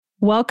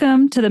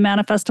Welcome to the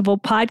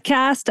Manifestival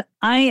Podcast.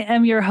 I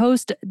am your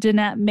host,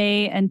 Danette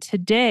May, and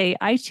today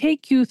I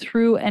take you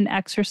through an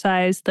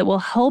exercise that will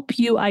help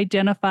you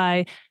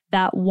identify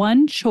that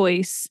one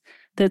choice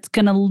that's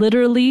going to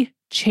literally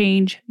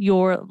change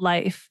your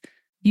life.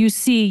 You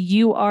see,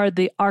 you are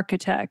the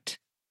architect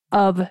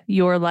of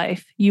your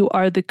life. You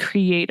are the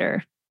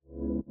creator.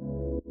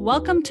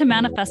 Welcome to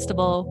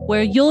Manifestival,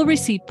 where you'll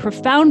receive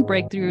profound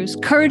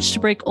breakthroughs, courage to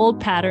break old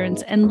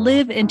patterns, and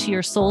live into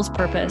your soul's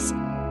purpose.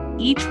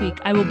 Each week,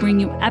 I will bring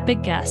you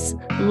epic guests,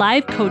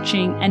 live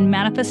coaching, and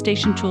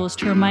manifestation tools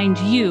to remind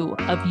you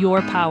of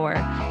your power.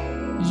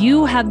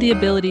 You have the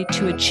ability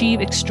to achieve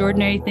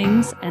extraordinary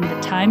things, and the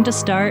time to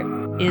start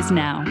is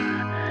now.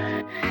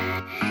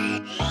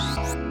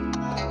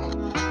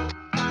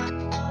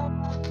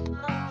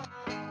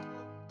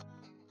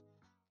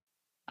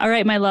 All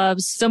right, my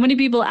loves. So many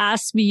people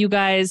ask me, you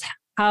guys,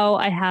 how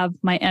I have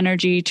my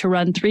energy to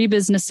run 3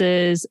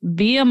 businesses,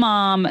 be a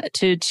mom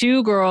to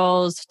 2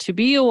 girls, to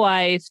be a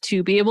wife,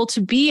 to be able to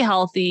be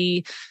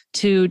healthy,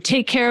 to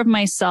take care of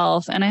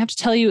myself. And I have to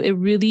tell you, it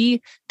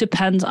really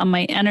depends on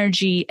my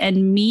energy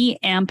and me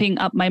amping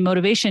up my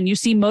motivation. You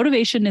see,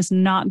 motivation is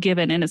not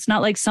given. And it's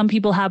not like some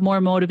people have more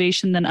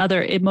motivation than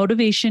other.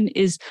 Motivation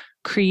is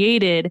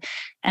created.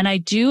 And I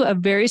do a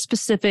very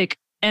specific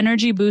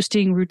energy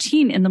boosting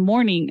routine in the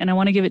morning, and I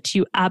want to give it to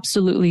you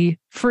absolutely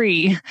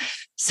free.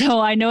 So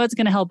I know it's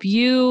going to help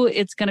you.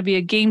 It's going to be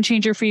a game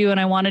changer for you. And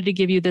I wanted to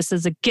give you this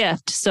as a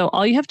gift. So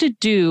all you have to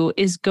do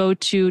is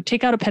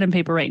take out a pen and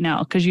paper right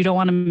now, because you don't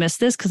want to miss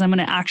this, because I'm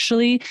going to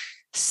actually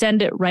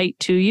send it right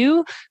to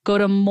you. Go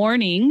to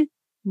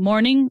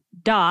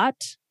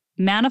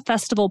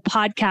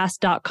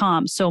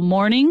morning.manifestivalpodcast.com. So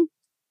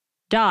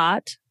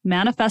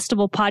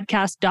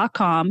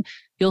morning.manifestivalpodcast.com.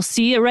 You'll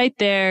see it right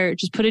there.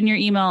 Just put in your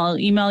email. I'll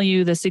email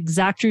you this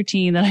exact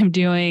routine that I'm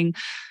doing.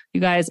 You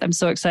guys, I'm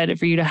so excited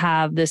for you to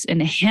have this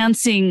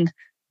enhancing,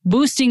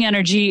 boosting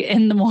energy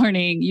in the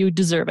morning. You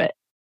deserve it.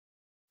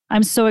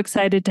 I'm so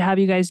excited to have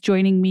you guys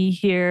joining me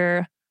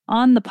here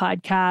on the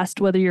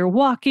podcast, whether you're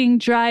walking,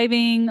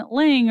 driving,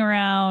 laying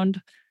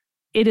around.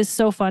 It is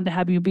so fun to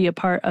have you be a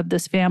part of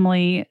this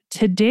family.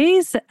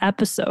 Today's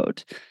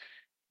episode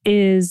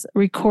is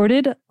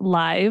recorded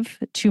live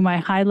to my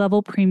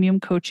high-level premium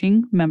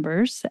coaching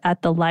members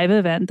at the live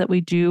event that we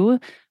do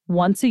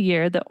once a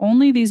year that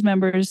only these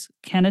members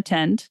can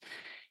attend.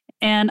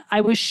 And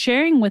I was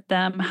sharing with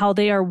them how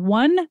they are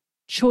one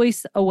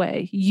choice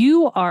away.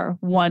 You are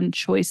one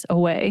choice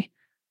away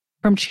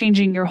from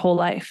changing your whole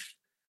life.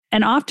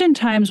 And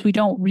oftentimes we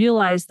don't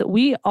realize that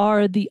we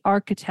are the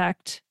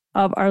architect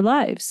of our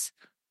lives,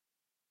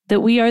 that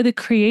we are the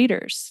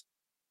creators.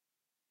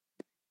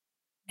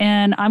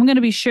 And I'm going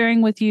to be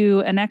sharing with you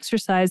an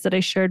exercise that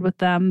I shared with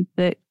them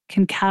that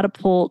can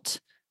catapult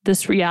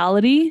this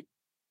reality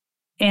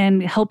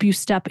and help you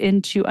step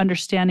into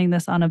understanding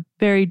this on a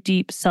very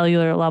deep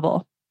cellular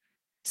level.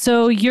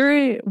 So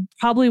you're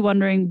probably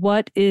wondering,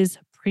 what is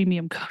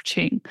premium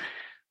coaching?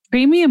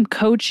 Premium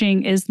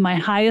coaching is my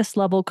highest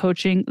level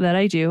coaching that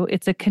I do.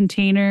 It's a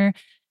container,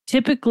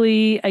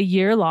 typically a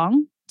year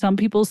long. Some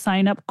people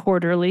sign up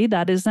quarterly.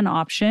 That is an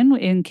option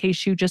in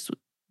case you just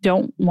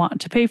don't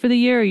want to pay for the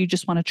year, or you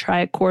just want to try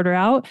a quarter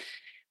out.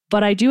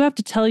 But I do have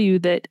to tell you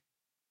that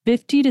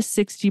 50 to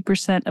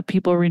 60% of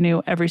people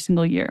renew every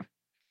single year.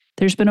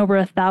 There's been over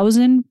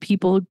 1,000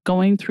 people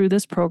going through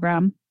this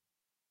program,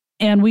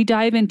 and we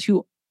dive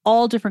into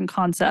all different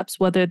concepts,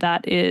 whether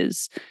that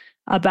is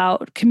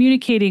about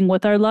communicating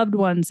with our loved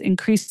ones,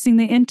 increasing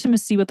the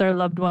intimacy with our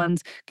loved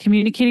ones,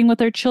 communicating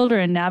with our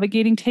children,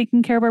 navigating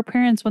taking care of our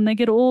parents when they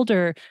get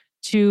older,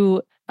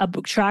 to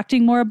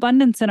attracting more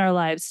abundance in our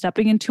lives,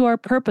 stepping into our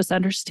purpose,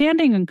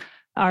 understanding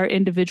our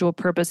individual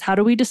purpose. How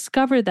do we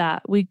discover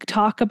that? We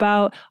talk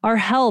about our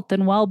health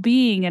and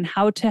well-being and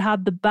how to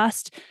have the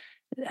best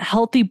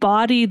healthy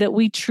body that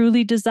we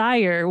truly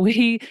desire.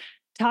 We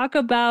talk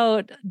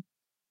about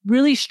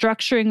really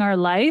structuring our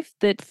life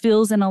that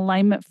feels in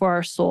alignment for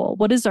our soul.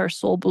 What is our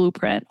soul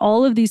blueprint?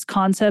 All of these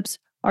concepts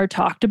are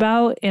talked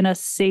about in a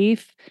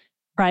safe,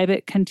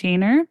 private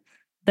container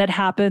that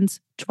happens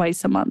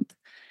twice a month.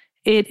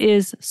 It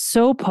is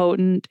so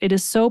potent. It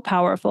is so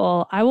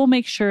powerful. I will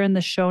make sure in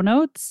the show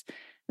notes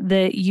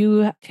that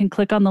you can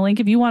click on the link.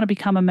 If you want to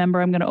become a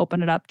member, I'm going to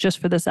open it up just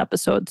for this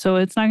episode. So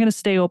it's not going to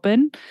stay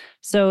open.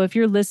 So if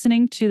you're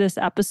listening to this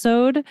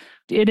episode,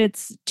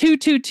 it's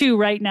 222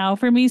 right now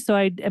for me. So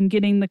I am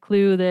getting the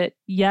clue that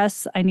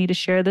yes, I need to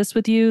share this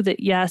with you, that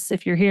yes,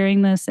 if you're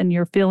hearing this and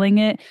you're feeling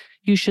it,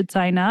 you should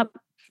sign up.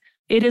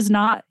 It is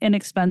not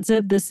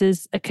inexpensive. This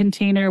is a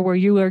container where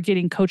you are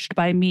getting coached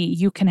by me.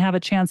 You can have a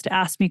chance to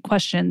ask me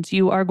questions.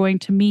 You are going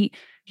to meet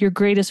your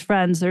greatest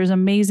friends. There's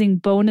amazing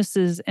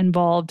bonuses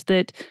involved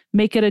that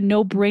make it a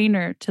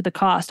no-brainer to the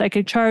cost. I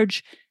could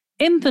charge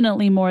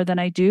infinitely more than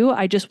I do.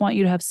 I just want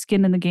you to have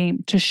skin in the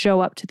game to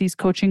show up to these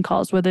coaching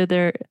calls,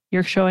 whether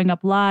you're showing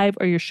up live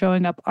or you're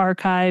showing up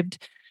archived.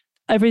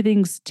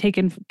 everything's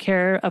taken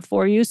care of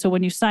for you. So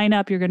when you sign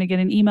up, you're going to get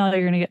an email,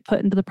 you're going to get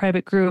put into the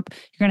private group.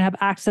 You're going to have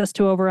access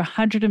to over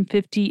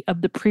 150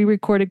 of the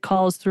pre-recorded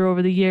calls through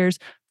over the years,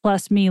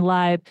 plus me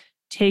live,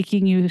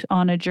 taking you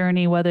on a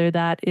journey, whether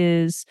that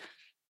is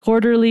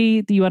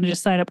quarterly, you want to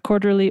just sign up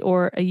quarterly,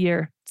 or a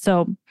year.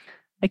 So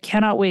I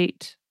cannot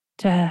wait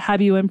to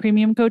have you in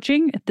premium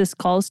coaching. If this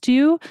calls to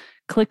you,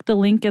 click the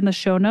link in the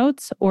show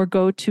notes or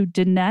go to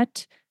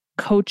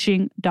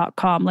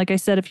DanetteCoaching.com. Like I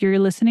said, if you're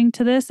listening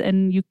to this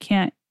and you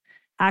can't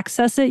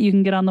access it, you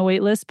can get on the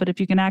wait list. But if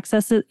you can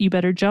access it, you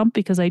better jump,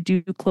 because I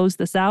do close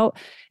this out.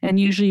 And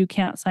usually you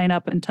can't sign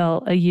up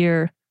until a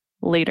year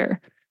later.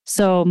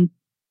 So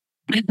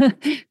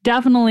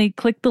definitely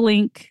click the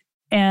link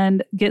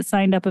and get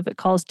signed up if it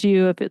calls to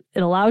you, if it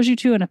allows you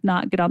to, and if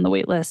not, get on the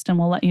wait list and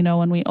we'll let you know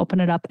when we open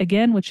it up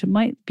again, which it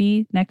might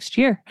be next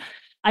year.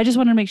 I just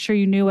wanted to make sure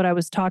you knew what I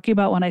was talking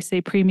about when I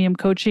say premium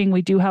coaching.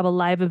 We do have a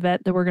live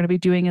event that we're going to be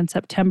doing in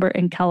September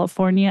in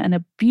California, in a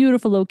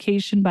beautiful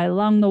location by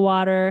along the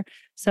water.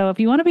 So if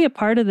you want to be a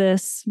part of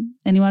this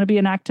and you want to be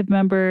an active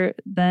member,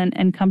 then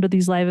and come to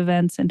these live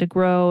events and to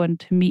grow and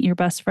to meet your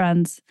best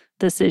friends,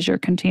 this is your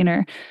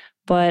container.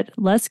 But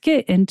let's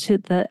get into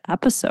the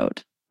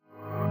episode.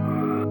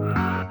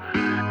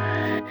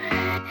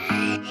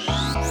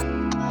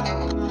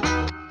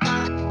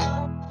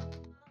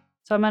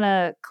 So I'm going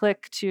to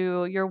click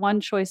to you're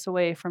one choice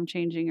away from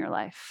changing your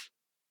life.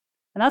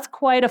 And that's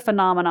quite a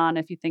phenomenon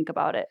if you think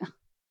about it.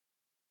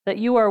 That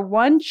you are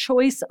one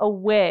choice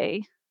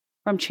away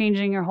from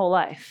changing your whole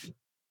life.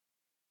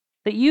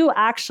 That you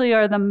actually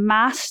are the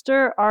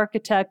master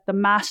architect, the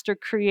master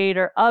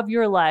creator of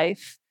your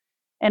life.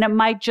 And it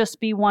might just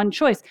be one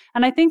choice.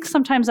 And I think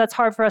sometimes that's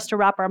hard for us to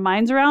wrap our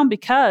minds around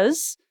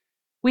because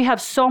we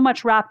have so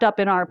much wrapped up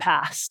in our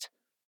past.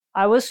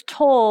 I was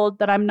told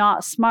that I'm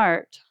not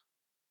smart.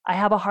 I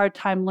have a hard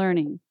time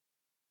learning.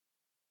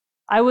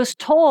 I was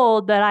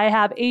told that I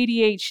have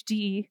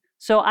ADHD,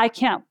 so I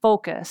can't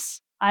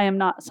focus. I am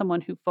not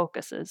someone who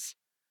focuses.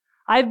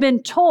 I've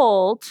been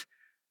told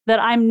that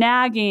I'm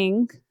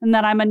nagging and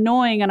that I'm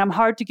annoying and I'm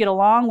hard to get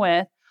along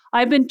with.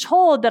 I've been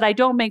told that I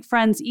don't make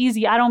friends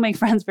easy. I don't make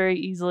friends very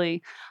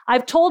easily.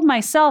 I've told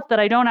myself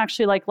that I don't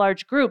actually like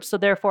large groups, so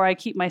therefore I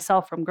keep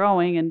myself from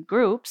growing in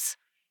groups.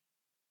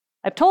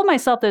 I've told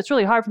myself that it's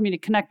really hard for me to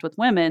connect with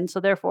women, so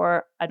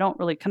therefore I don't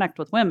really connect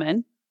with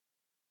women.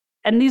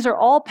 And these are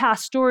all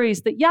past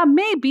stories that, yeah,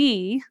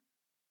 maybe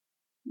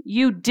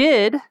you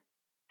did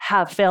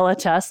have fail a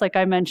test, like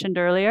I mentioned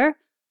earlier,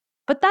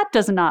 but that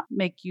does not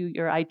make you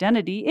your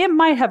identity. It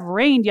might have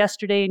rained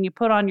yesterday and you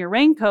put on your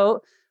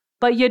raincoat,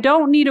 but you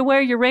don't need to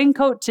wear your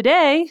raincoat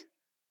today.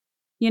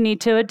 You need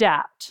to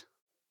adapt.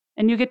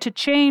 And you get to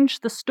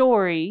change the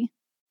story.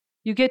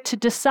 You get to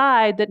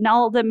decide that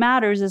all that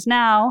matters is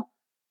now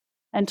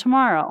and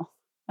tomorrow,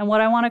 and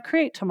what I want to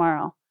create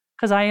tomorrow,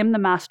 because I am the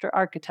master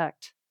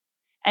architect.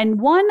 And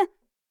one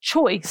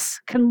choice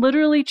can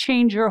literally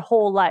change your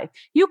whole life.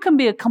 You can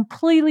be a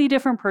completely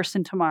different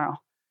person tomorrow,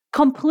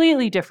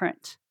 completely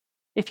different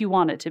if you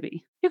want it to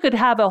be. You could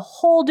have a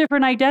whole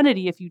different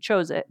identity if you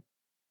chose it.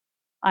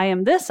 I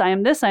am this, I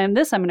am this, I am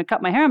this. I'm going to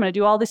cut my hair. I'm going to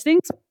do all these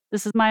things.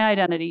 This is my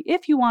identity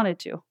if you wanted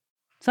to.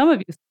 Some of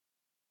you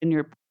in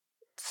your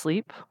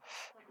sleep,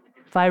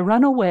 if I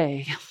run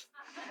away,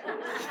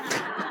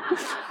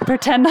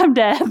 pretend I'm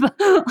dead,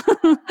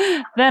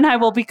 then I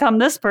will become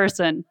this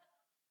person.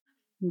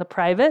 In the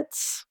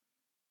privates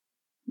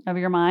of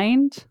your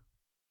mind.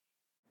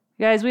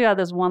 You guys, we got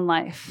this one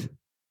life.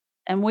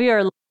 And we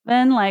are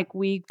living like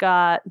we've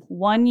got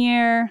 1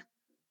 year,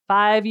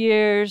 5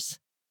 years,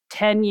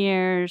 10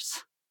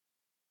 years,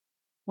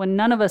 when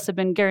none of us have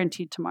been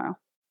guaranteed tomorrow.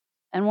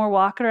 And we're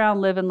walking around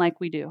living like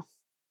we do.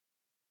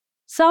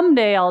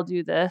 Someday I'll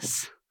do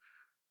this.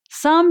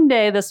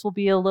 Someday this will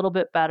be a little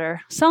bit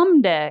better.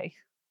 Someday.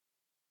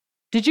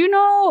 Did you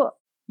know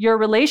your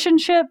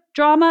relationship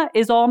drama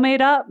is all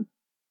made up?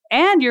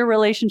 And your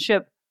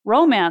relationship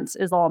romance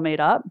is all made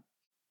up.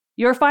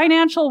 Your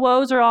financial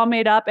woes are all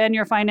made up, and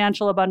your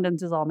financial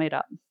abundance is all made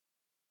up.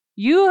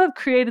 You have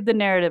created the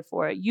narrative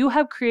for it. You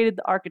have created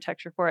the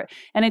architecture for it.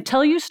 And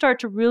until you start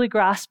to really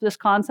grasp this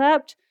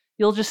concept,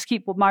 you'll just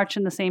keep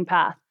marching the same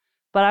path.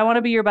 But I want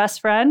to be your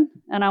best friend,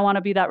 and I want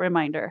to be that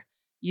reminder.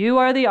 You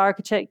are the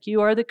architect,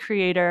 you are the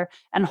creator,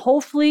 and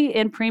hopefully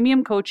in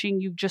premium coaching,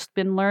 you've just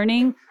been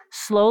learning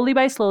slowly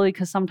by slowly,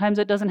 because sometimes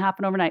it doesn't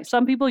happen overnight.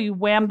 Some people, you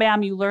wham,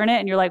 bam, you learn it,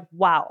 and you're like,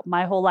 wow,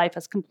 my whole life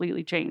has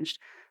completely changed.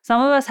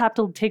 Some of us have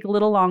to take a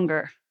little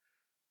longer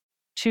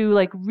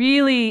to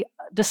really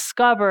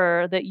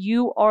discover that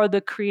you are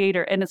the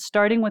creator, and it's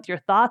starting with your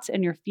thoughts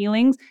and your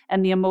feelings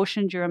and the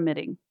emotions you're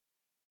emitting.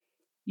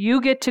 You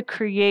get to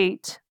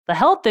create the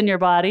health in your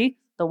body,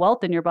 the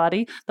wealth in your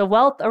body, the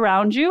wealth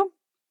around you.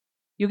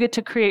 You get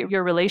to create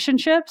your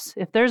relationships.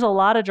 If there's a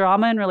lot of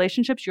drama in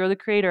relationships, you're the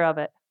creator of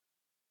it.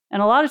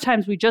 And a lot of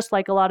times we just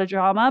like a lot of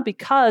drama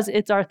because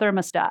it's our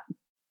thermostat.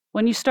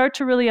 When you start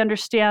to really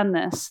understand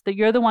this, that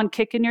you're the one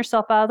kicking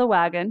yourself out of the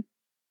wagon,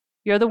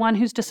 you're the one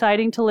who's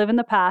deciding to live in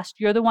the past,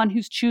 you're the one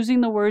who's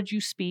choosing the words you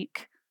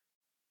speak,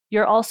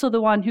 you're also the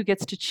one who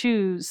gets to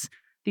choose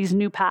these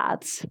new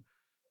paths.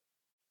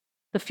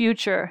 The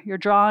future, you're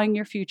drawing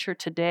your future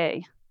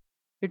today.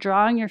 You're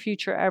drawing your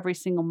future every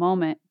single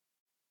moment,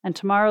 and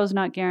tomorrow is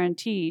not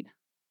guaranteed.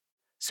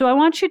 So I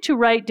want you to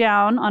write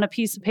down on a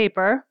piece of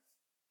paper,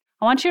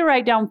 I want you to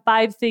write down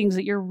 5 things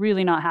that you're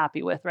really not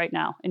happy with right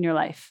now in your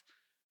life.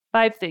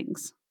 5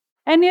 things.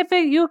 And if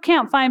you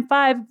can't find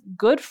 5,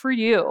 good for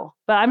you.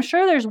 But I'm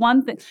sure there's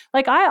one thing.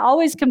 Like, I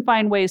always can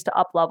find ways to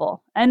up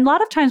level. And a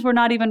lot of times we're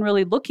not even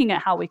really looking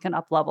at how we can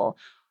up level.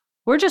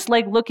 We're just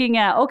like looking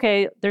at,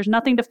 okay, there's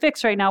nothing to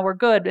fix right now. We're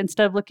good,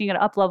 instead of looking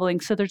at up leveling.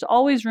 So there's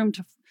always room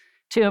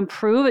to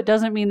improve. It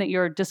doesn't mean that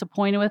you're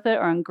disappointed with it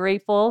or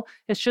ungrateful.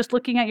 It's just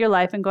looking at your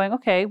life and going,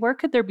 okay, where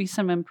could there be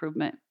some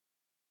improvement?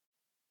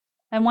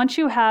 And once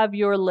you have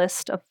your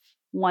list of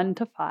 1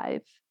 to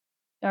 5,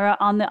 or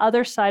on the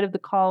other side of the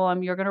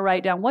column, you're going to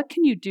write down, what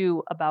can you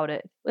do about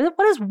it?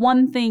 What is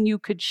one thing you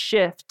could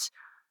shift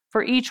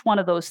for each one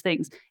of those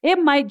things? It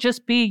might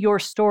just be your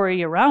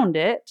story around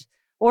it,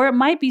 or it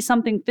might be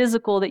something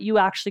physical that you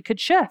actually could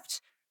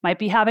shift. Might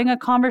be having a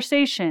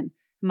conversation,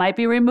 might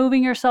be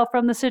removing yourself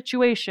from the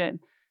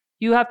situation.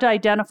 You have to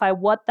identify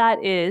what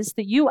that is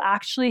that you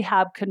actually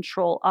have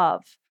control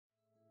of.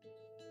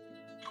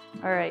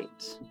 All right.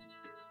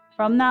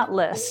 From that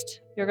list,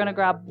 you're going to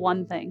grab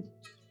one thing,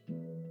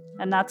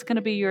 and that's going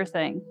to be your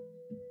thing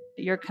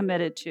that you're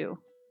committed to.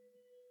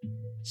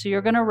 So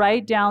you're going to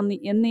write down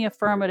in the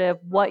affirmative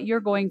what you're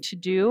going to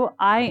do.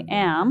 I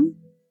am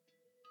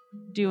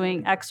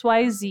doing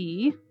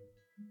XYZ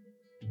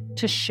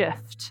to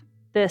shift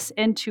this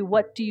into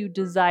what do you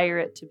desire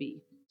it to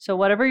be. So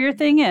whatever your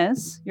thing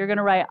is, you're going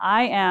to write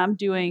I am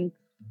doing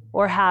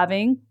or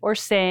having or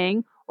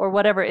saying or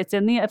whatever. It's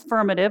in the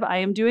affirmative. I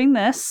am doing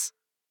this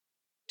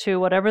to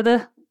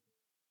whatever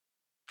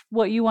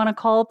what you want to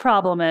call a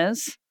problem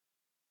is.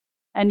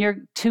 And you're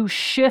to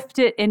shift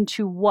it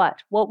into what?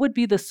 What would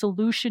be the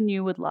solution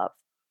you would love?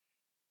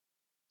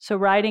 So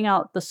writing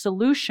out the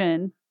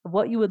solution of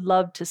what you would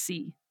love to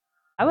see.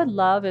 I would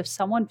love if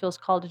someone feels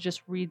called to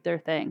just read their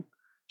thing.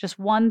 Just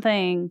one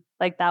thing,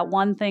 like that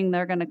one thing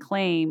they're going to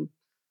claim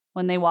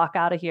when they walk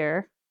out of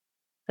here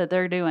that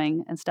they're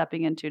doing and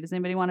stepping into. Does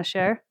anybody want to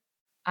share?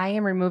 I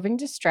am removing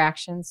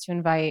distractions to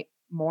invite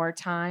more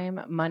time,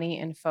 money,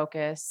 and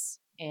focus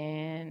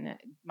in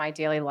my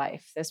daily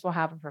life. This will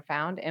have a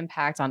profound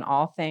impact on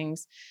all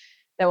things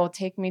that will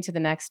take me to the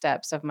next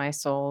steps of my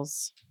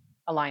soul's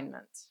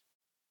alignment.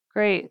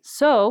 Great.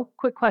 So,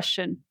 quick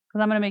question,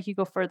 because I'm going to make you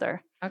go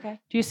further. Okay.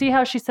 Do you see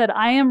how she said,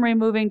 I am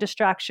removing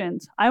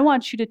distractions? I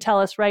want you to tell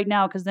us right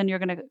now, because then you're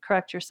going to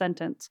correct your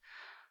sentence.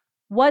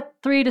 What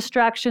 3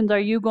 distractions are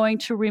you going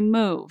to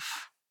remove?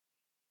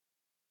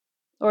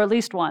 Or at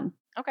least one.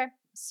 Okay.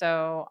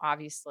 So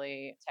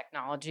obviously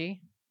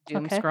technology,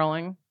 doom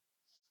scrolling.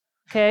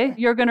 Okay.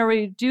 You're going to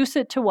reduce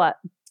it to what?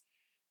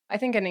 I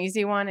think an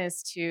easy one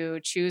is to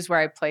choose where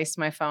I place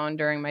my phone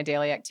during my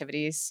daily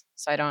activities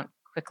so I don't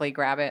quickly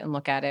grab it and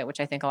look at it, which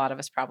I think a lot of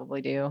us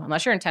probably do.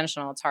 Unless you're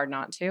intentional, it's hard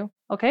not to.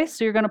 Okay.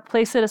 So you're going to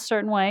place it a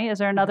certain way. Is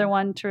there another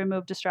one to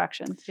remove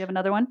distractions? Do you have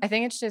another one? I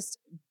think it's just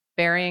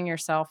burying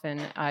yourself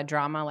in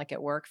drama, like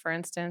at work, for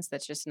instance,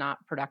 that's just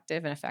not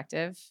productive and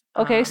effective.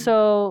 Okay,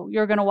 so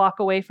you're going to walk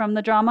away from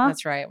the drama?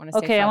 That's right. I want to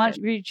stay focused. I want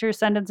to read your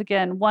sentence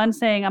again. One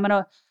saying,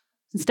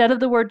 instead of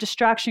the word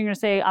distraction, you're going to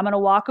say, I'm going to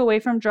walk away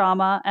from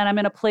drama and I'm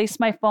going to place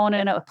my phone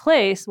in a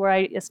place where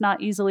it's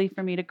not easily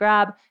for me to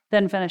grab.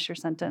 Then finish your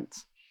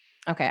sentence.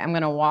 Okay, I'm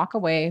going to walk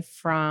away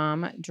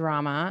from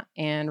drama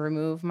and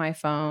remove my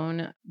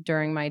phone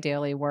during my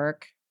daily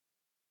work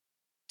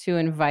to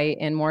invite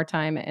in more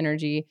time,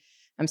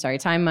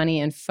 time, money,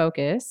 and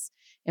focus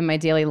in my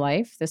daily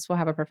life. This will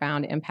have a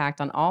profound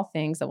impact on all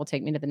things that will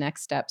take me to the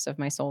next steps of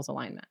my soul's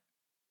alignment.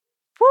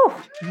 Whew.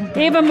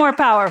 Even more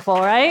powerful,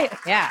 right?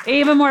 Yeah.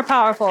 Even more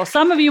powerful.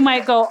 Some of you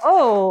might go,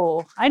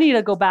 oh, I need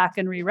to go back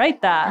and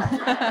rewrite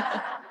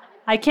that.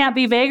 I can't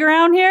be vague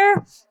around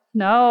here?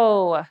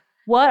 No.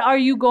 What are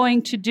you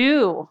going to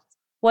do?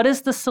 What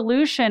is the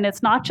solution?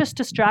 It's not just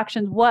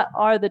distractions. What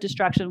are the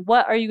distractions?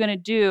 What are you going to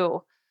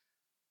do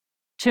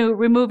to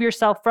remove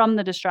yourself from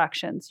the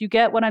distractions? You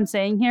get what I'm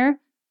saying here?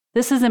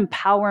 This is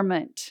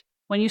empowerment.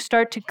 When you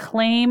start to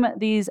claim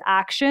these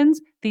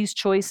actions, these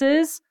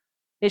choices,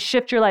 it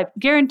shifts your life.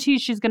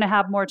 Guaranteed she's going to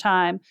have more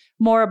time,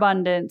 more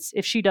abundance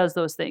if she does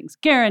those things.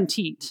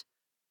 Guaranteed.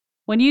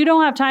 When you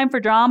don't have time for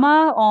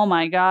drama, oh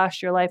my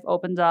gosh, your life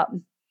opens up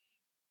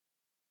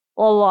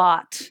a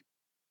lot.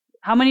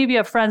 How many of you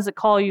have friends that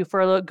call you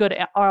for a good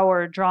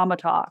hour drama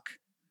talk?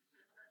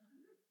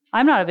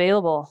 I'm not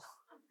available.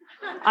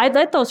 I'd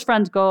let those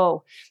friends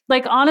go.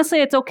 Like, honestly,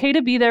 it's okay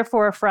to be there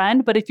for a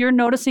friend, but if you're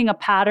noticing a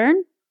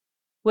pattern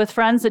with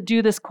friends that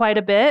do this quite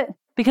a bit,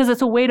 because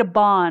it's a way to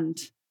bond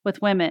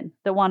with women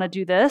that want to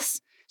do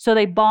this, so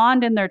they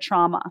bond in their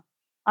trauma.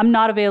 I'm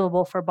not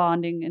available for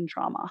bonding in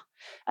trauma.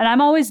 And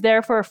I'm always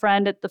there for a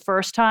friend at the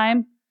first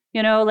time.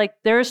 You know, like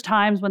there's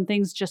times when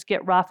things just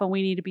get rough and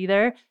we need to be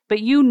there, but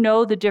you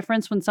know the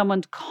difference when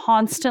someone's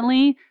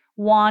constantly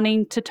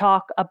wanting to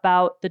talk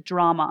about the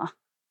drama.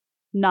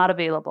 Not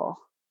available.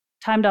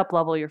 time to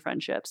up-level your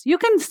friendships. You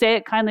can say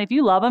it kindly. If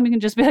you love them, you can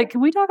just be like,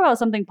 can we talk about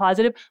something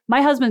positive?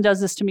 My husband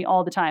does this to me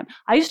all the time.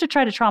 I used to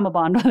try to trauma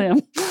bond with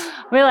him.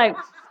 We're like,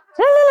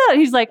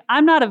 he's like,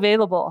 I'm not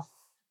available.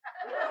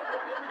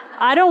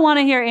 I don't want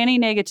to hear any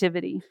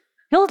negativity.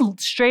 He'll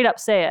straight up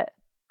say it.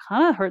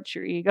 Kind of hurts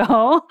your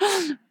ego,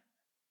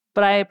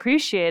 but I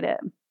appreciate it.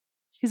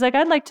 He's like,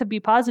 I'd like to be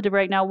positive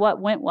right now. What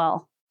went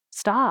well?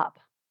 Stop.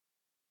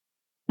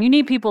 You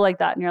need people like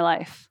that in your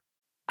life.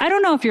 I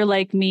don't know if you're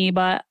like me,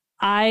 but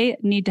I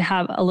need to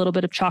have a little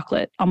bit of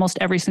chocolate almost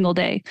every single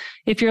day.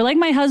 If you're like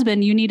my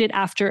husband, you need it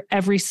after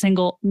every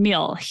single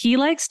meal. He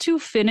likes to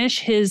finish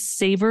his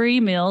savory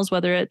meals,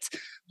 whether it's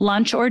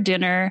lunch or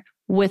dinner,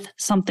 with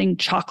something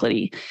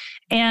chocolatey.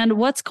 And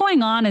what's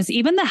going on is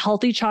even the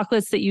healthy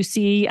chocolates that you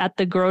see at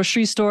the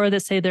grocery store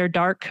that say they're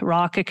dark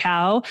raw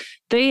cacao,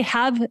 they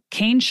have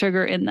cane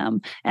sugar in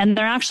them, and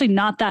they're actually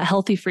not that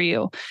healthy for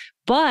you.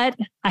 But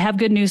I have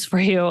good news for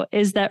you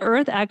is that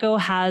Earth Echo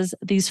has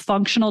these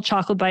functional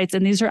chocolate bites,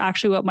 and these are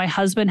actually what my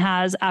husband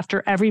has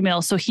after every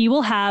meal. So he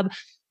will have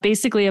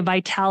basically a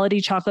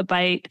Vitality chocolate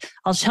bite.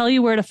 I'll tell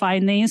you where to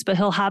find these, but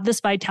he'll have this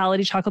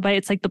Vitality chocolate bite.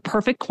 It's like the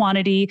perfect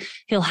quantity.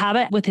 He'll have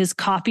it with his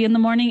coffee in the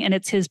morning, and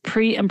it's his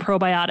pre and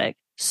probiotic.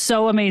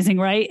 So amazing,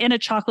 right? In a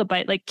chocolate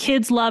bite. Like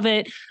kids love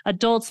it,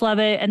 adults love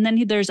it. And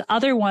then there's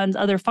other ones,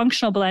 other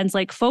functional blends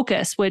like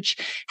Focus, which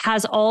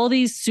has all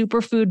these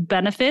superfood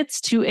benefits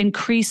to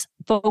increase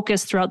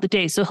focus throughout the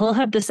day. So he'll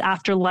have this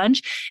after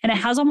lunch, and it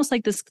has almost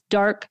like this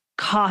dark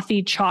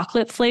coffee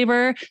chocolate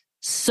flavor.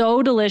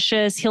 So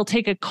delicious. He'll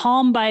take a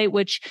Calm Bite,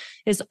 which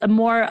is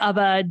more of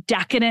a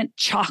decadent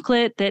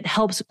chocolate that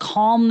helps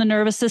calm the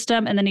nervous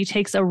system. And then he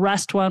takes a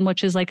Rest one,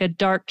 which is like a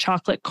dark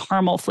chocolate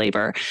caramel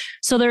flavor.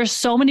 So there's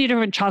so many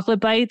different chocolate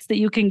bites that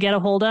you can get a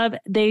hold of.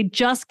 They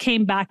just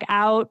came back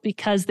out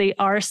because they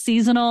are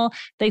seasonal.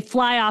 They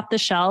fly off the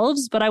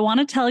shelves. But I want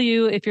to tell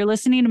you, if you're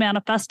listening to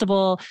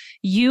Manifestival,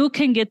 you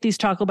can get these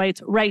chocolate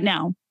bites right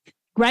now.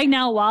 Right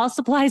now, while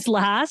supplies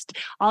last,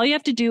 all you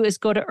have to do is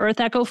go to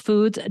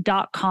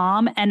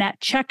earthechofoods.com and at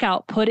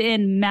checkout, put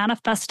in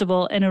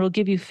Manifestival and it'll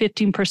give you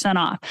 15%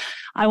 off.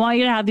 I want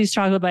you to have these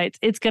chocolate bites.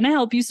 It's going to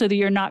help you so that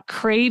you're not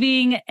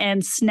craving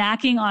and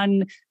snacking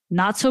on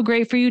not so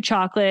great for you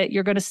chocolate.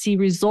 You're going to see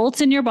results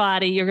in your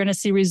body. You're going to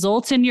see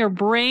results in your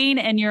brain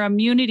and your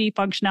immunity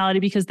functionality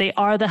because they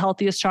are the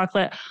healthiest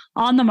chocolate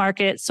on the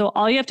market. So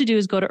all you have to do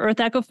is go to Earth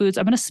Echo Foods.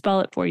 I'm going to spell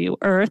it for you.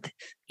 Earth,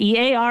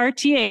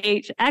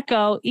 EARTH,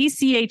 Echo,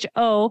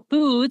 ECHO,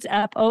 Foods,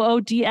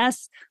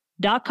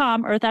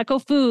 FOODS.com, Earth Echo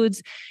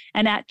Foods.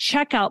 And at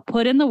checkout,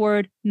 put in the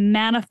word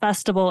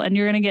Manifestival and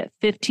you're going to get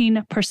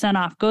 15%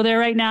 off. Go there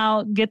right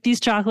now, get these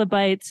chocolate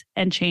bites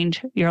and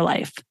change your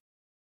life.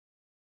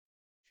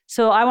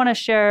 So I want to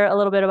share a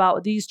little bit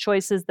about these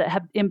choices that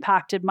have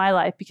impacted my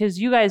life because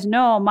you guys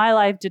know my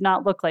life did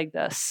not look like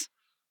this.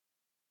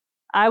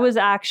 I was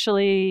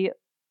actually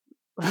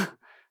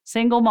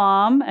single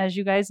mom, as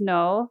you guys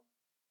know,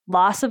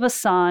 loss of a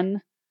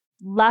son,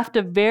 left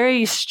a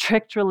very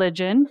strict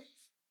religion.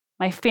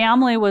 My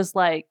family was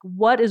like,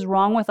 what is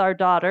wrong with our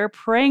daughter?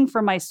 Praying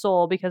for my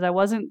soul because I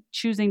wasn't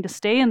choosing to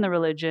stay in the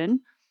religion.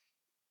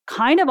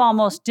 Kind of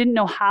almost didn't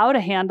know how to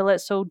handle it,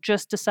 so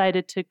just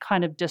decided to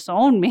kind of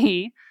disown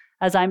me.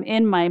 As I'm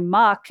in my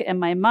muck and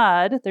my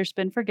mud, there's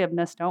been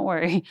forgiveness, don't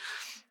worry.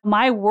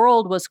 My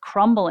world was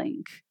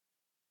crumbling.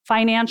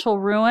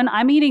 Financial ruin.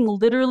 I'm eating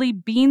literally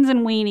beans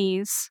and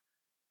weenies,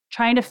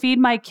 trying to feed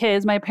my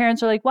kids. My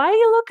parents are like, why are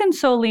you looking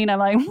so lean? I'm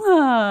like,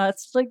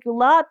 it's like a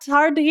lot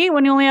hard to eat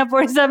when you only have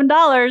 $47.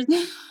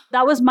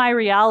 That was my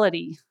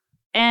reality.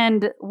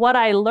 And what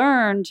I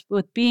learned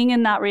with being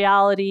in that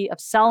reality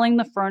of selling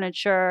the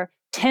furniture,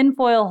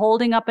 tinfoil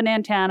holding up an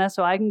antenna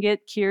so I can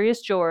get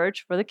Curious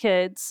George for the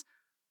kids,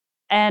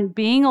 and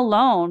being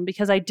alone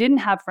because I didn't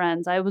have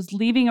friends. I was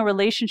leaving a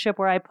relationship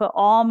where I put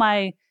all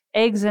my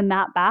eggs in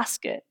that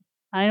basket.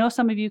 And I know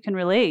some of you can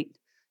relate.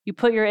 You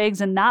put your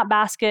eggs in that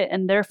basket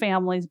and their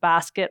family's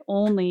basket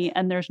only,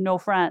 and there's no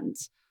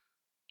friends.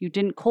 You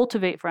didn't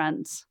cultivate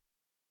friends.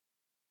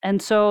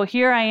 And so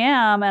here I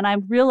am, and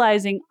I'm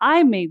realizing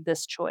I made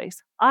this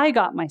choice. I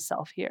got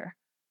myself here.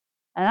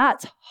 And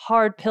that's a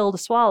hard pill to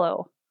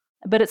swallow.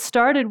 But it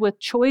started with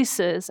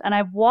choices, and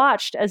I've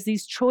watched as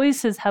these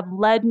choices have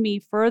led me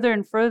further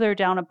and further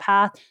down a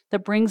path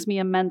that brings me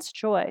immense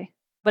joy.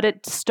 But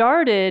it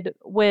started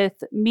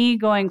with me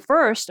going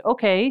first,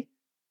 okay,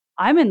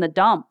 I'm in the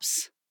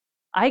dumps.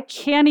 I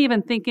can't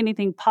even think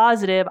anything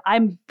positive.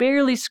 I'm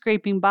barely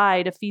scraping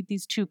by to feed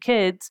these two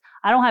kids.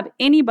 I don't have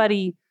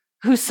anybody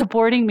who's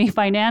supporting me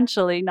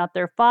financially, not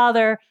their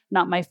father,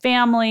 not my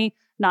family,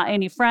 not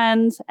any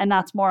friends, and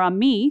that's more on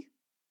me.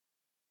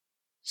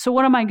 So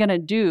what am I going to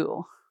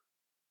do?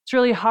 It's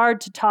really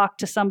hard to talk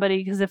to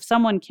somebody because if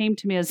someone came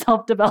to me as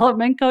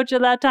self-development coach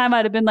at that time,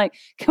 I'd have been like,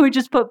 can we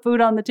just put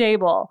food on the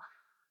table?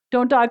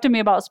 Don't talk to me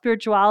about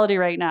spirituality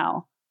right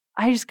now.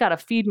 I just got to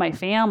feed my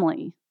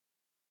family.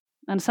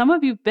 And some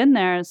of you have been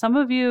there, and some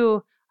of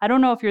you, I don't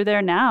know if you're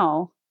there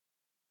now,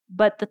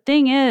 but the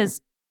thing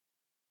is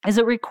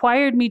it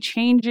required me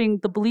changing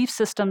the belief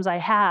systems I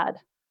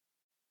had.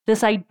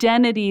 this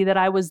identity that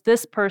I was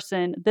this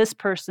person, this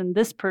person,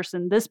 this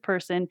person, this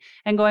person,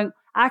 and going,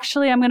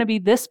 actually, I'm going to be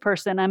this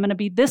person. I'm going to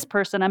be this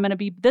person. I'm going to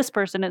be this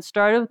person. It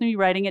started with me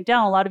writing it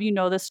down. A lot of you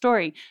know this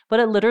story, but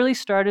it literally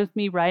started with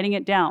me writing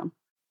it down.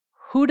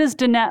 Who does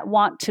Danette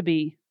want to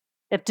be?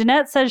 If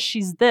Danette says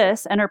she's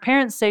this and her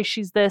parents say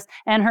she's this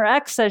and her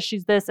ex says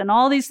she's this and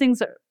all these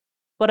things,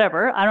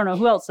 whatever, I don't know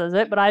who else says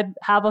it, but I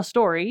have a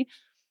story.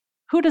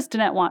 Who does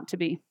Danette want to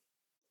be?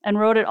 And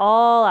wrote it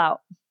all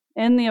out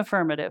in the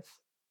affirmative.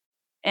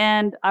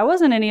 And I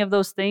wasn't any of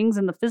those things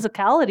in the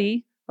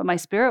physicality, but my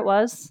spirit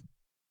was.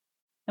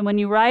 And when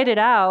you write it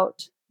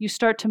out, you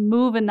start to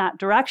move in that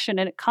direction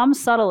and it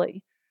comes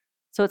subtly.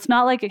 So it's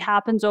not like it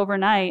happens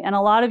overnight. And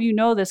a lot of you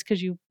know this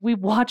because we've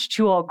watched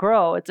you all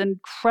grow. It's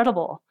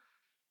incredible.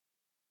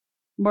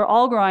 We're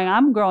all growing.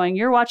 I'm growing.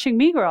 You're watching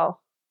me grow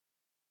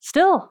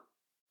still.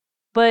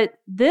 But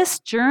this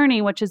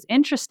journey, which is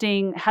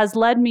interesting, has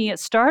led me, it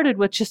started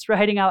with just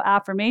writing out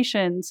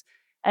affirmations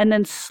and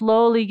then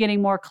slowly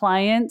getting more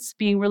clients,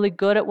 being really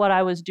good at what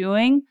I was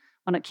doing.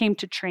 When it came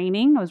to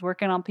training, I was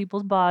working on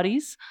people's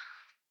bodies,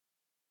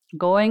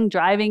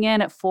 driving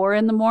in at 4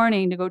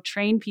 a.m. to go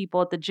train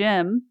people at the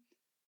gym.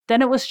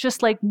 Then it was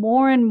just like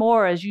more and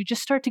more as you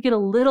just start to get a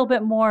little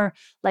bit more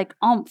like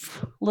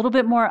oomph, a little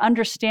bit more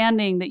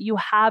understanding that you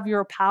have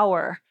your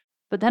power.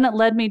 But then it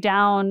led me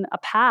down a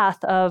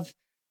path of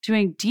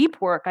doing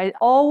deep work. I've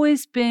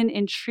always been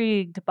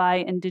intrigued by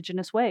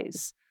indigenous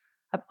ways.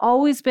 I've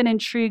always been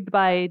intrigued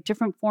by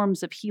different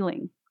forms of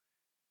healing.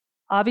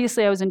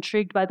 Obviously, I was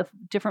intrigued by the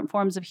different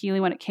forms of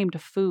healing when it came to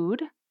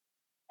food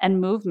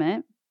and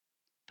movement.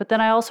 But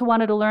then I also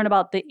wanted to learn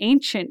about the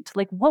ancient,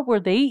 like what were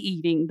they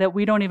eating that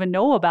we don't even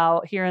know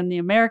about here in the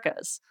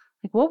Americas?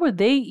 Like what were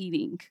they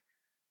eating?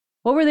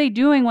 What were they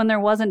doing when there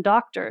wasn't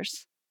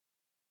doctors?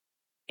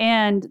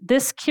 And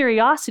this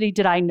curiosity,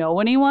 did I know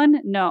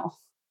anyone? No.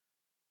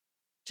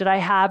 Did I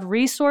have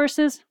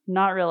resources?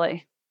 Not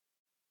really.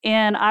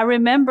 And I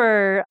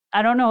remember,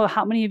 I don't know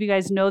how many of you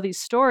guys know these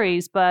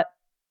stories, but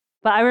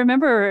I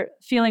remember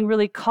feeling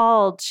really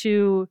called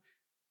to,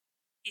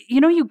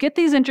 you get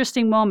these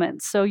interesting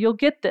moments. So you'll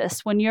get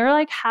this when you're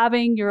like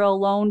having your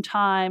alone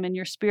time and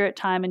your spirit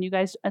time, and you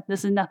guys,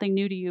 this is nothing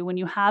new to you, when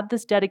you have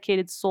this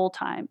dedicated soul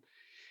time.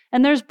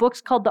 And there's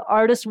books called The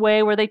Artist's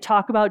Way where they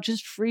talk about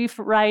just free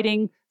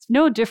writing. It's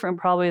no different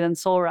probably than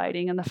soul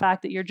writing, and the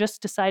fact that you're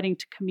just deciding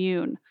to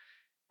commune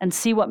and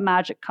see what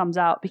magic comes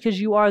out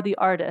because you are the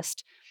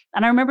artist.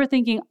 And I remember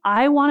thinking,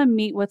 I want to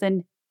meet with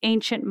an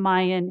ancient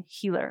Mayan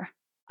healer.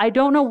 I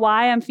don't know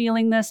why I'm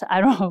feeling this. I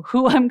don't know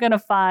who I'm going to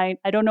find.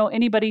 I don't know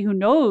anybody who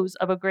knows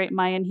of a great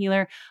Mayan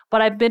healer,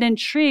 but I've been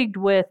intrigued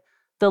with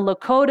the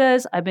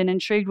Lakotas. I've been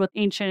intrigued with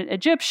ancient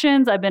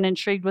Egyptians. I've been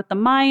intrigued with the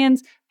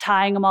Mayans,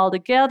 tying them all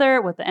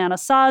together with the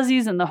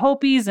Anasazis and the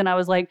Hopis. And I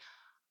was like,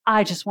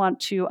 I just want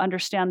to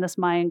understand this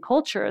Mayan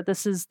culture.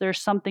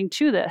 There's something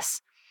to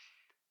this.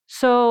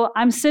 So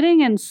I'm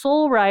sitting in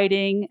soul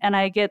writing and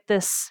I get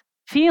this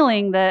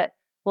feeling that,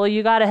 well,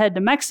 you got to head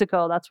to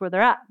Mexico. That's where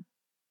they're at.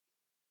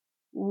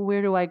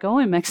 Where do I go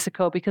in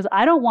Mexico? Because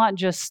I don't want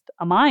just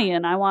a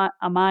Mayan. I want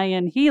a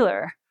Mayan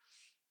healer.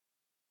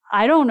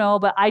 I don't know,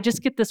 but I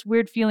just get this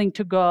weird feeling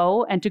to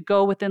go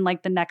within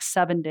like the next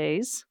 7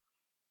 days.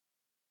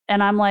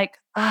 And I'm like,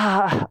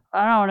 I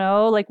don't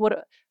know, like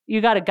what,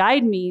 you got to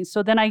guide me.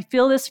 So then I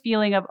feel this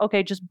feeling of,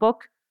 okay, just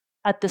book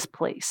at this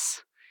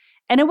place.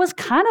 And it was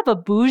kind of a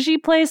bougie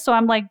place. So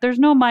I'm like, there's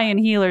no Mayan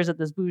healers at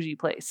this bougie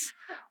place.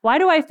 Why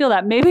do I feel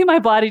that? Maybe my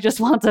body just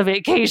wants a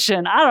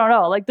vacation. I don't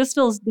know. Like this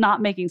feels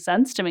not making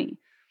sense to me.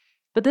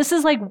 But this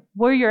is like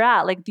where you're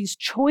at. Like these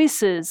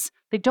choices,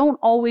 they don't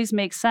always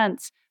make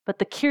sense. But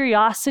the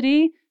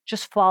curiosity,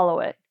 just follow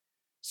it.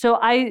 So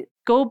I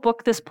go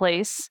book this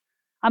place.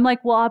 I'm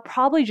like, well, I'll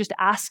probably just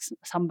ask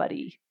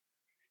somebody.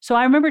 So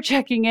I remember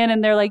checking in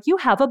and they're like, you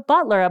have a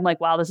butler. I'm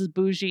like, wow, this is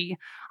bougie.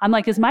 I'm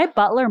like, is my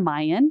butler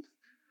Mayan?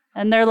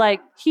 And they're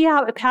like,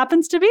 it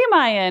happens to be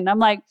Mayan. I'm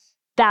like,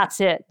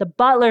 that's it. The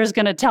butler's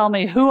going to tell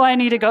me who I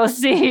need to go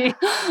see.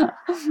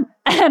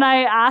 And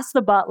I asked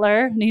the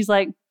butler and he's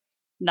like,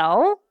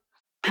 no.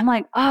 I'm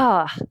like,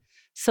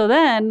 So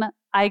then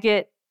I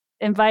get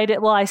invited.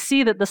 Well, I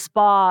see that the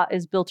spa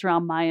is built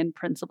around Mayan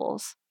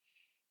principles.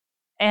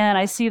 And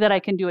I see that I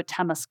can do a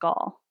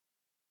Temescal,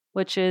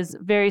 which is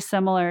very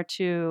similar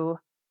to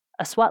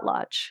a sweat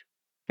lodge.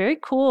 Very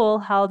cool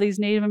how these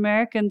Native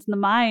Americans and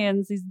the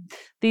Mayans,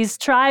 these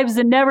tribes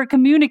that never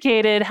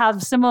communicated,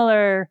 have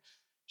similar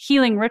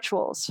healing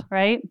rituals,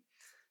 right?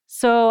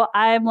 So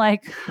I'm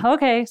like,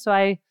 okay, so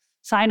I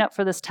sign up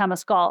for this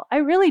Temescal. I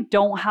really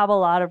don't have a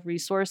lot of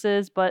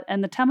resources,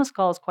 and the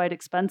Temescal is quite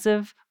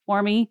expensive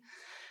for me.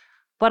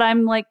 But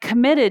I'm like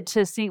committed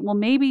to seeing, well,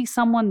 maybe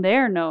someone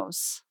there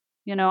knows.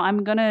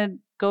 I'm going to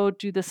go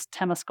do this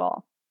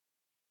Temescal.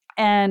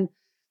 And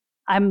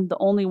I'm the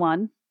only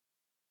one.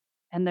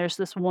 And there's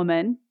this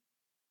woman.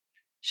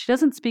 She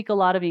doesn't speak a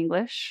lot of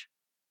English.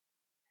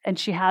 And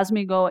she has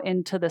me go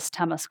into this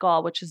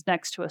Temescal, which is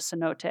next to a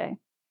cenote.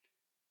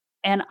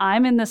 And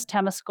I'm in this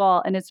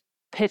Temescal and it's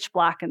pitch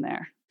black in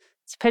there.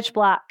 It's pitch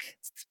black.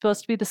 It's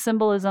supposed to be the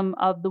symbolism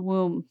of the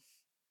womb.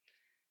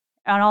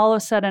 And all of a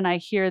sudden I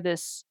hear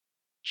this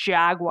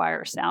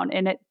jaguar sound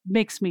and it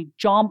makes me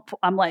jump.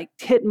 I'm like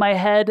hitting my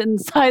head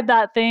inside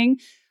that thing.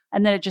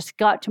 And then it just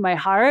got to my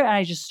heart and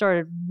I just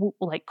started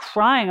like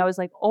crying. I was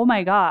like, oh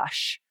my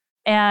gosh.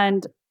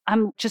 And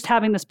I'm just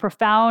having this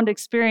profound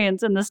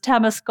experience in this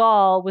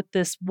Temescal with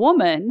this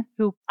woman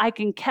who I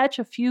can catch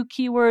a few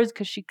keywords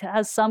because she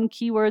has some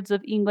keywords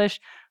of English,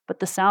 but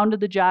the sound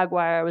of the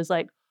jaguar, I was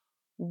like,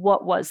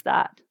 what was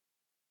that?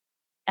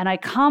 And I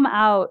come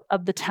out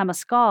of the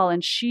Temescal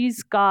and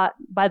she's got,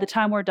 by the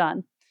time we're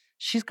done,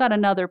 she's got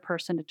another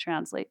person to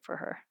translate for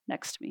her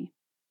next to me.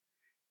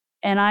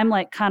 And I'm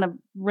like kind of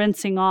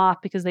rinsing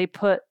off because they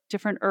put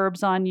different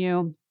herbs on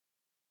you.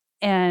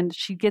 And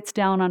she gets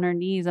down on her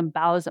knees and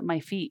bows at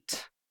my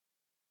feet.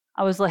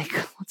 I was like,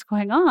 what's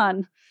going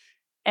on?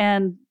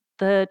 And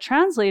the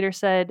translator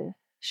said,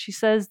 she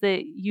says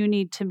that you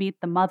need to meet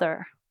the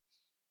mother.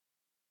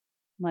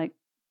 I'm like,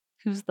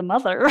 who's the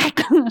mother?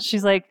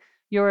 She's like,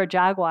 you're a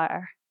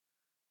jaguar.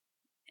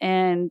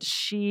 And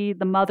the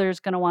mother's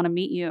going to want to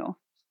meet you.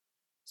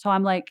 So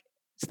I'm like,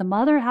 does the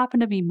mother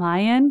happen to be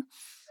Mayan?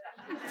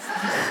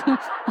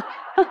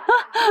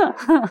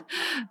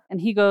 And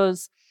he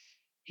goes,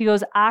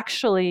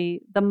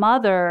 actually, the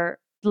mother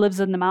lives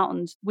in the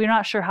mountains. We're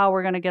not sure how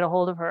we're going to get a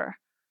hold of her,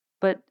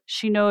 but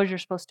she knows you're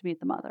supposed to meet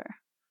the mother.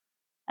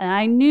 And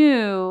I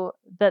knew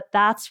that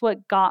that's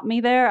what got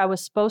me there. I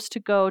was supposed to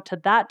go to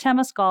that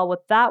Temescal with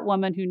that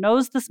woman who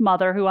knows this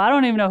mother, who I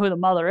don't even know who the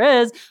mother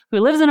is, who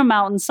lives in a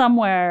mountain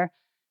somewhere.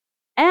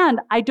 And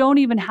I don't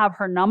even have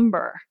her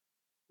number.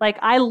 Like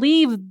I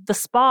leave the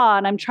spa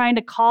and I'm trying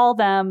to call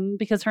them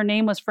because her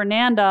name was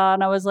Fernanda.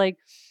 And I was like,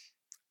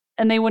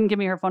 and they wouldn't give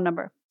me her phone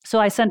number. So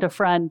I sent a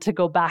friend to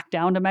go back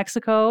down to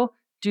Mexico,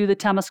 do the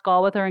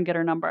Temescal with her and get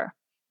her number.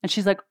 And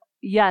she's like,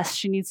 yes,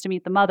 she needs to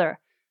meet the mother.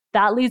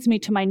 That leads me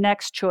to my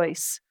next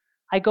choice.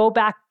 I go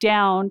back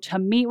down to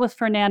meet with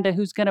Fernanda,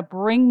 who's going to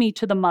bring me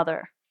to the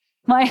mother.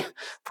 My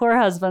poor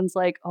husband's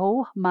like,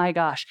 oh my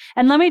gosh.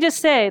 And let me just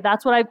say,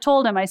 that's what I've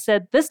told him. I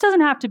said, this doesn't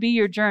have to be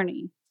your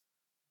journey.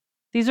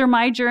 These are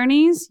my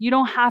journeys. You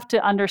don't have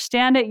to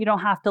understand it. You don't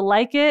have to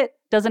like it.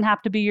 Doesn't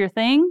have to be your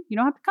thing. You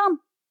don't have to come.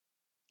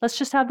 Let's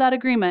just have that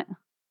agreement.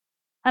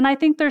 And I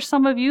think there's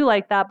some of you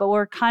like that, but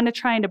we're kind of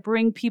trying to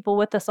bring people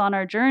with us on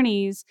our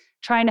journeys,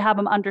 trying to have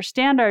them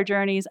understand our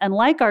journeys and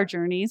like our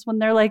journeys when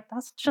they're like,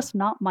 that's just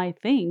not my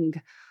thing.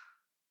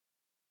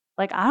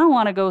 Like, I don't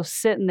want to go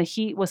sit in the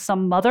heat with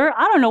some mother.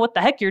 I don't know what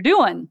the heck you're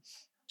doing.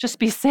 Just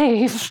be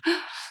safe.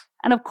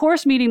 And of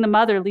course, meeting the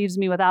mother leaves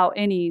me without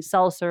any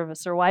cell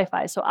service or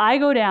Wi-Fi. So I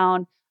go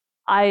down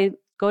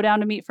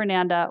to meet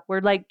Fernanda.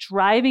 We're like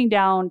driving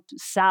down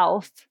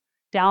south,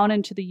 down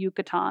into the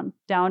Yucatan,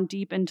 down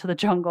deep into the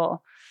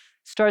jungle.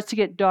 Starts to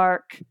get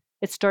dark.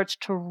 It starts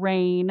to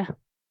rain.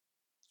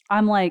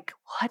 I'm like,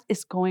 what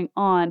is going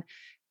on?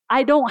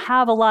 I don't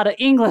have a lot of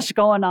English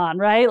going on,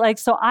 right? Like,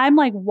 so I'm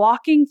like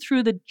walking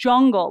through the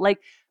jungle, like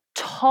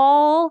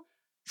tall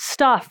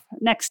stuff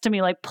next to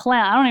me, like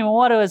plant. I don't even know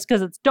what it is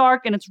because it's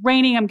dark and it's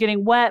raining. I'm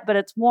getting wet, but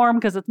it's warm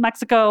because it's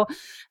Mexico.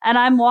 And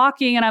I'm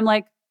walking and I'm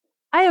like,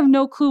 I have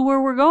no clue where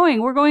we're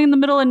going. We're going in the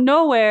middle of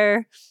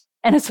nowhere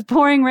and it's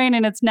pouring rain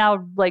and it's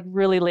now like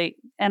really late.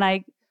 And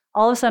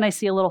all of a sudden I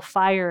see a little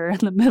fire in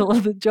the middle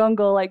of the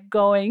jungle, like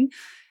going,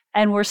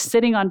 and we're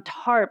sitting on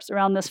tarps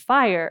around this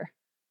fire.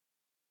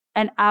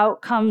 And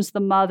out comes the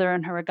mother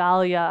in her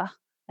regalia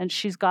and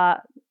she's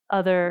got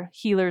other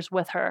healers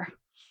with her.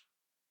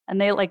 And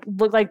they like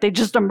look like they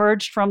just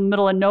emerged from the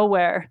middle of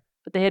nowhere,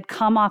 but they had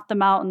come off the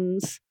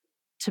mountains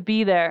to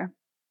be there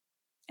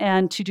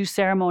and to do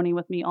ceremony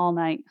with me all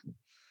night.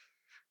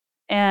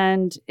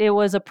 And it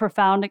was a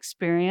profound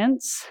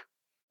experience.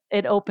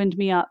 It opened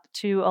me up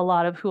to a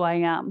lot of who I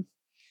am.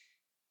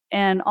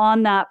 And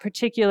on that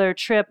particular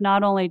trip,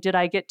 not only did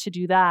I get to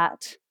do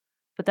that,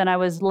 but then I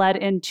was led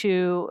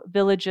into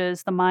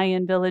villages, the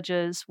Mayan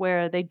villages,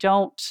 where they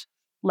don't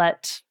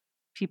let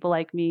people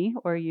like me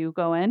or you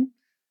go in.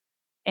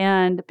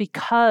 And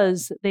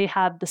because they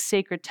have the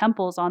sacred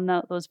temples on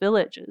those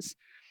villages,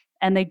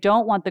 and they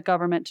don't want the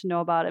government to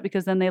know about it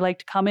because then they like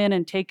to come in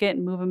and take it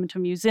and move them into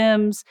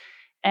museums.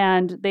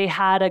 And they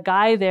had a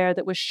guy there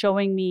that was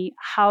showing me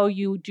how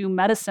you do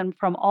medicine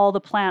from all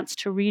the plants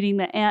to reading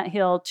the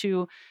anthill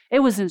to, it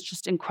was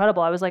just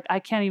incredible. I was like, I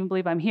can't even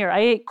believe I'm here.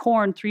 I ate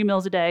corn 3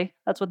 meals a day.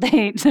 That's what they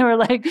ate. They were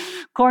like,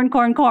 corn,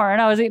 corn, corn.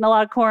 I was eating a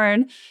lot of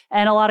corn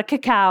and a lot of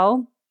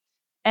cacao.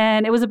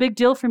 And it was a big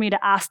deal for me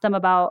to ask them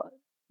about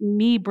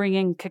me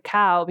bringing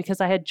cacao because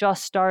I had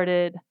just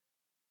started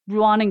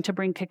wanting to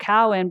bring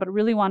cacao in, but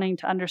really wanting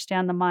to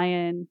understand the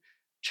Mayan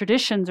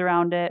traditions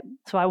around it.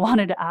 So I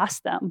wanted to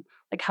ask them,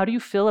 like, how do you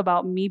feel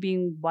about me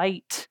being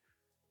white?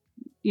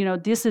 You know,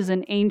 this is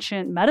an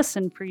ancient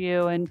medicine for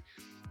you. And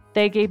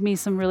they gave me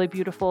some really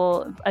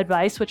beautiful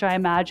advice, which I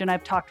imagine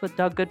I've talked with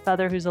Doug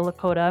Goodfeather, who's a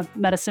Lakota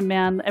medicine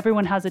man.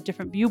 Everyone has a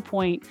different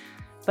viewpoint,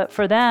 but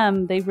for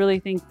them, they really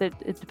think that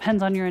it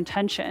depends on your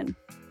intention.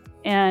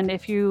 And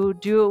if you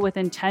do it with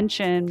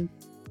intention,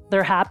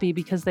 they're happy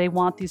because they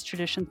want these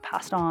traditions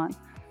passed on.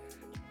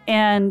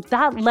 And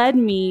that led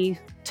me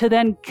to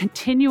then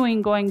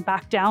continuing going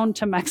back down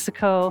to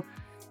Mexico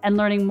and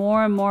learning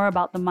more and more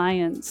about the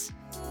Mayans.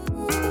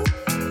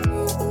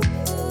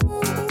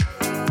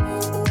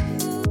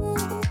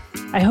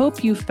 I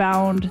hope you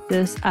found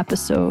this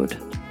episode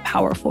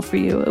powerful for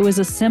you. It was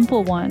a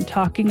simple one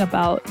talking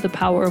about the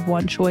power of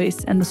one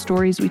choice and the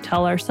stories we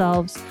tell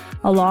ourselves,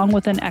 along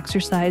with an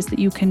exercise that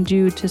you can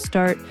do to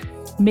start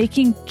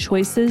making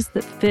choices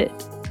that fit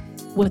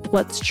with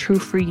what's true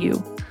for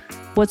you.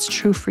 What's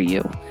true for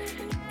you.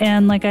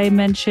 And like I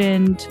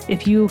mentioned,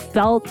 if you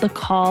felt the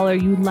call or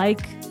you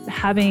like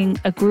having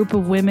a group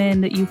of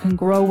women that you can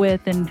grow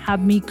with and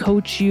have me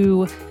coach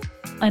you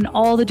in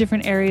all the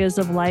different areas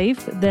of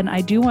life, then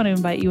I do want to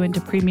invite you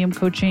into premium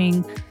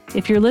coaching.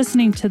 If you're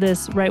listening to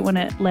this right when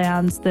it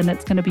lands, then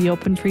it's going to be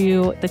open for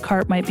you. The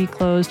cart might be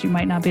closed. You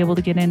might not be able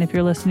to get in if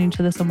you're listening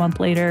to this a month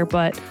later,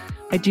 but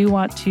I do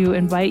want to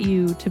invite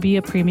you to be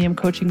a premium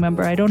coaching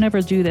member. I don't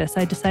ever do this.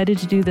 I decided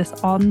to do this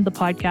on the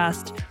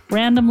podcast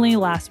randomly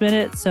last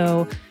minute.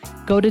 So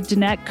go to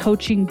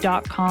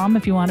DanetteCoaching.com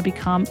if you want to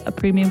become a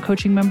premium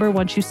coaching member.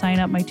 Once you sign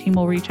up, my team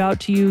will reach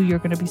out to you. You're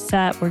going to be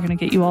set. We're going to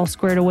get you all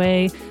squared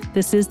away.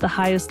 This is the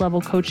highest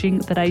level coaching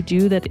that I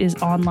do that is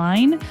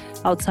online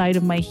outside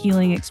of my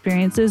healing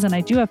experiences. And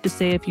I do have to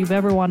say, if you've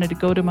ever wanted to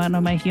go to one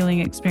of my healing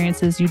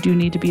experiences, you do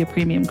need to be a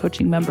premium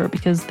coaching member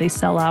because they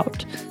sell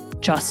out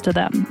just to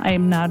them. I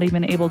am not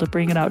even able to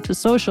bring it out to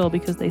social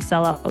because they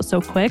sell out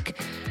so quick.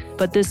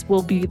 But this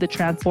will be the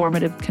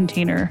transformative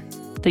container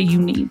that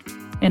you need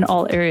in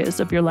all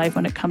areas of your life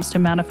when it comes to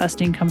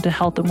manifesting, comes to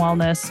health and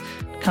wellness,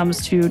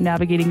 comes to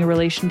navigating your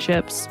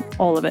relationships,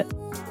 all of it.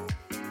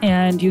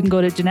 And you can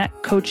go to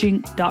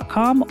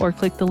DanetteCoaching.com or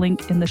click the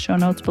link in the show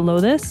notes below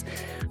this.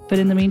 But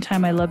in the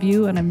meantime, I love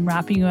you and I'm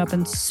wrapping you up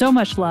in so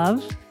much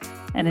love.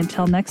 And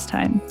until next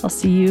time, I'll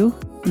see you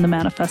in the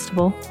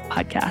Manifestival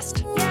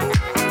podcast.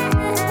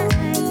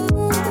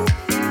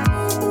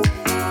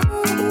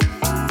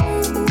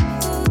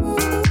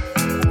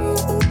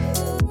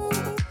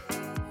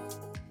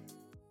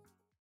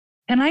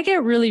 Can I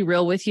get really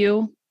real with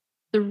you?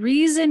 The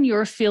reason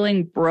you're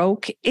feeling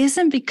broke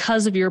isn't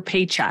because of your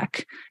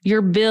paycheck,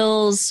 your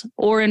bills,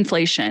 or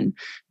inflation.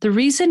 The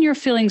reason you're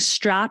feeling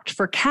strapped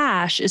for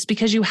cash is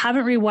because you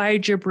haven't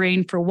rewired your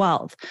brain for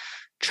wealth.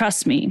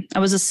 Trust me, I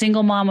was a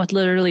single mom with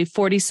literally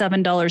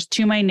 $47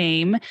 to my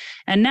name.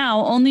 And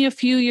now, only a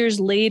few years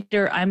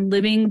later, I'm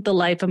living the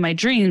life of my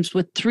dreams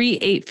with 3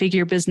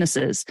 8-figure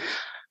businesses.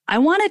 I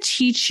want to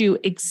teach you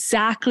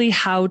exactly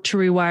how to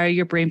rewire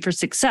your brain for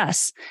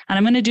success. And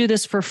I'm going to do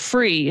this for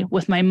free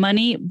with my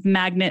money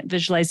magnet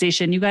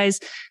visualization. You guys,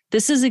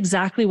 this is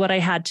exactly what I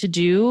had to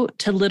do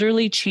to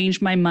literally change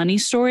my money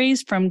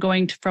stories from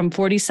going from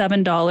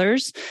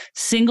 $47,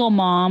 single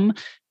mom,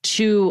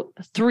 to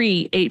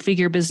 3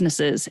 8-figure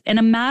businesses in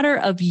a matter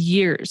of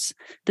years.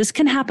 This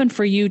can happen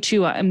for you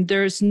too.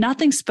 There's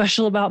nothing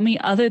special about me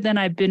other than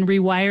I've been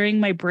rewiring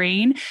my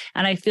brain,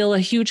 and I feel a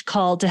huge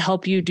call to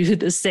help you do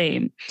the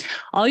same.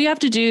 All you have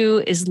to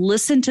do is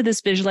listen to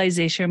this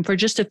visualization for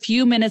just a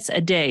few minutes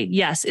a day.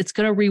 Yes, it's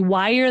going to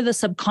rewire the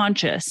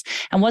subconscious.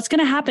 And what's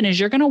going to happen is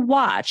you're going to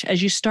watch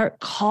as you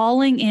start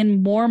calling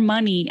in more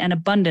money and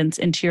abundance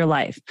into your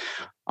life.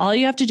 All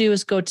you have to do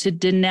is go to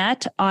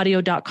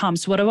DanetteAudio.com.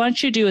 So what I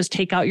want you to do is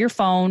take out your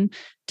phone,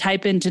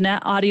 type in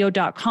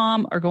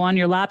DanetteAudio.com, or go on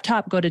your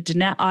laptop, go to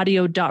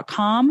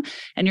DanetteAudio.com,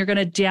 and you're going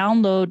to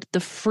download the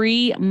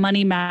free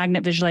money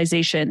magnet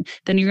visualization.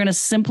 Then you're going to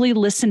simply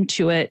listen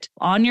to it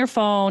on your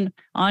phone,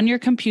 on your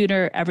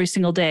computer every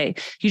single day.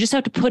 You just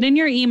have to put in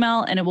your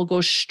email and it will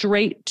go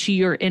straight to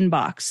your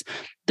inbox.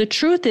 The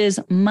truth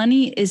is,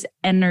 money is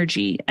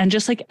energy. And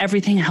just like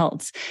everything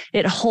else,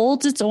 it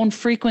holds its own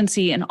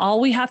frequency. And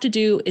all we have to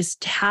do is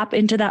tap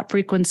into that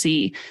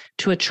frequency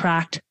to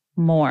attract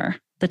more.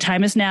 The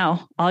time is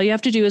now. All you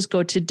have to do is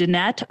go to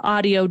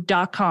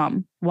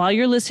DanetteAudio.com. While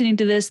you're listening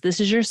to this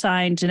is your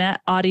sign,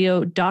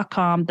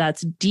 DanetteAudio.com.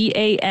 That's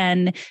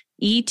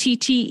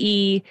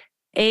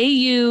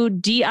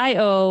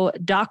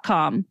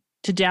DanetteAudio.com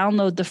to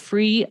download the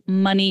free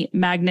money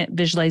magnet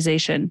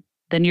visualization.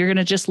 Then you're going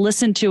to just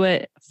listen to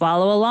it,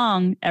 follow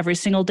along every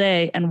single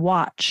day, and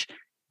watch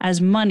as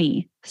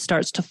money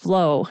starts to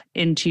flow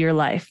into your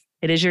life.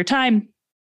 It is your time.